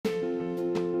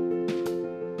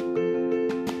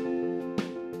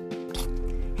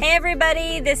Hey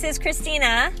everybody, this is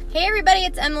Christina. Hey everybody,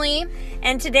 it's Emily.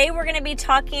 And today we're going to be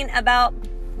talking about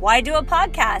why do a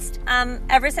podcast.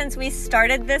 Ever since we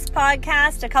started this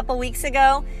podcast a couple weeks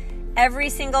ago, every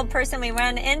single person we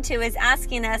run into is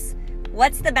asking us,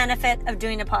 what's the benefit of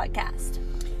doing a podcast?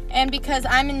 And because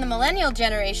I'm in the millennial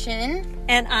generation,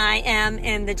 and I am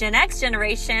in the Gen X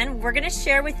generation, we're going to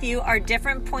share with you our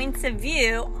different points of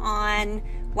view on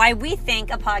why we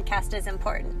think a podcast is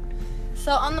important.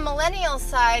 So on the millennial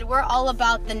side, we're all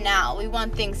about the now. We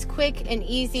want things quick and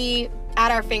easy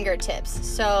at our fingertips.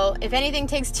 So if anything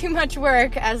takes too much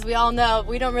work, as we all know,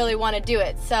 we don't really want to do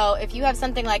it. So if you have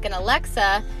something like an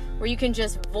Alexa, where you can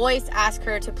just voice ask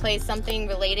her to play something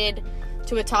related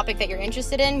to a topic that you're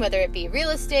interested in, whether it be real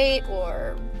estate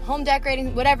or home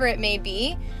decorating, whatever it may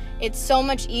be, it's so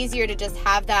much easier to just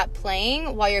have that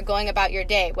playing while you're going about your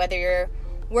day, whether you're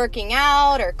working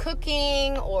out or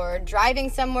cooking or driving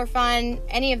somewhere fun,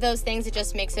 any of those things, it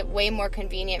just makes it way more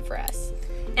convenient for us.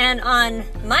 And on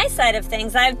my side of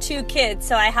things, I have two kids.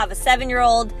 So I have a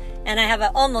 7-year-old and I have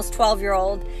an almost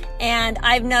 12-year-old. And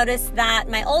I've noticed that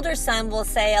my older son will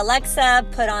say, Alexa,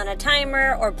 put on a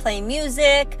timer or play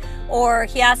music. Or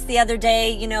he asked the other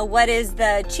day, what is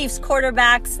the Chiefs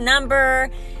quarterback's number?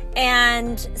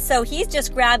 And so he's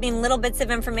just grabbing little bits of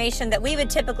information that we would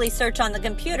typically search on the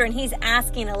computer, and he's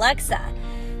asking Alexa.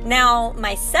 Now,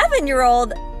 my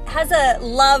 7-year-old has a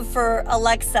love for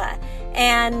Alexa.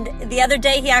 And the other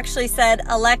day he actually said,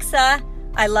 Alexa,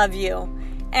 I love you.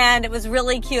 And it was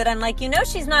really cute. I'm like,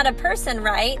 she's not a person,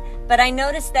 right? But I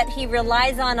noticed that he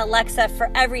relies on Alexa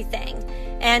for everything.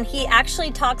 And he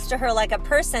actually talks to her like a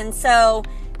person. So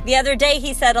the other day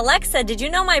he said, Alexa, did you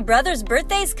know my brother's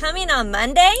birthday's coming on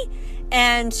Monday?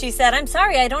 And she said, I'm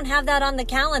sorry, I don't have that on the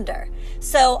calendar.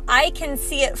 So I can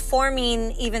see it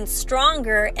forming even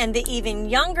stronger in the even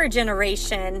younger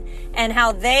generation, and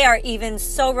how they are even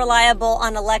so reliable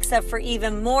on Alexa for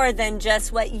even more than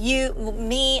just what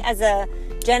me as a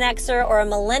Gen Xer or a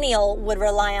millennial would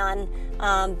rely on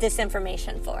this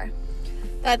information for.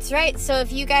 That's right. So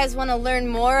if you guys want to learn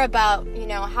more about,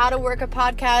 how to work a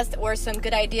podcast or some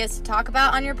good ideas to talk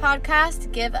about on your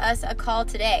podcast, give us a call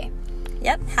today.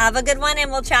 Yep. Have a good one,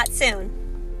 and we'll chat soon.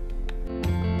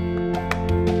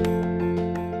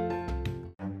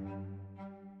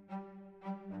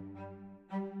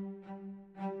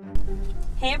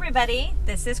 Hey everybody,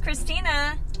 this is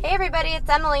Christina. Hey everybody, it's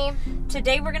Emily.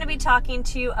 Today we're going to be talking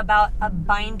to you about a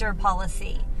binder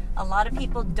policy. A lot of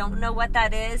people don't know what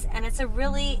that is, and it's a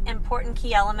really important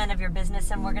key element of your business,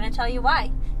 and we're going to tell you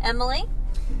why. Emily?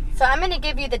 So I'm going to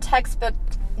give you the textbook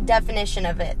definition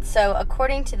of it. So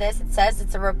according to this, it says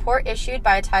it's a report issued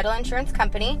by a title insurance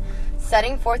company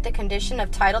setting forth the condition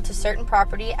of title to certain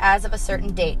property as of a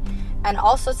certain date, and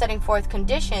also setting forth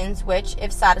conditions which,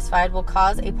 if satisfied, will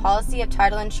cause a policy of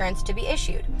title insurance to be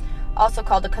issued, also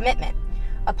called a commitment.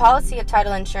 A policy of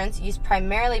title insurance used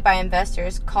primarily by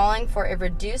investors calling for a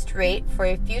reduced rate for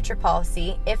a future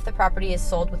policy if the property is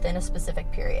sold within a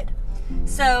specific period.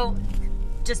 So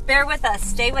just bear with us,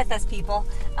 stay with us, people.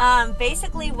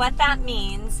 Basically what that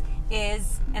means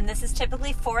is, and this is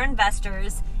typically for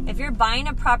investors, if you're buying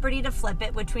a property to flip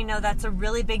it, which we know that's a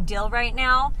really big deal right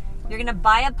now, you're going to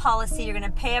buy a policy, you're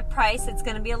going to pay a price, it's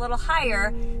going to be a little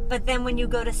higher, but then when you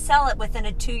go to sell it within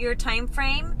a 2-year time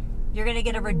frame, you're going to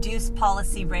get a reduced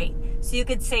policy rate. So you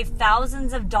could save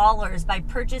thousands of dollars by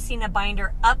purchasing a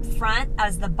binder up front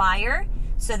as the buyer,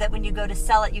 so that when you go to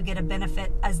sell it, you get a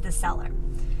benefit as the seller.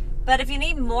 But if you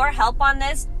need more help on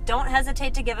this, don't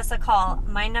hesitate to give us a call.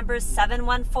 My number is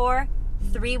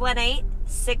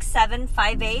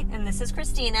 714-318-6758, and this is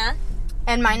Christina.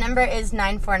 And my number is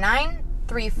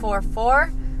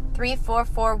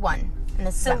 949-344-3441. And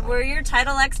this So we're your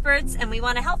title experts, and we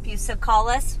want to help you, so call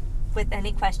us with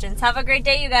any questions. Have a great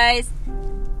day, you guys.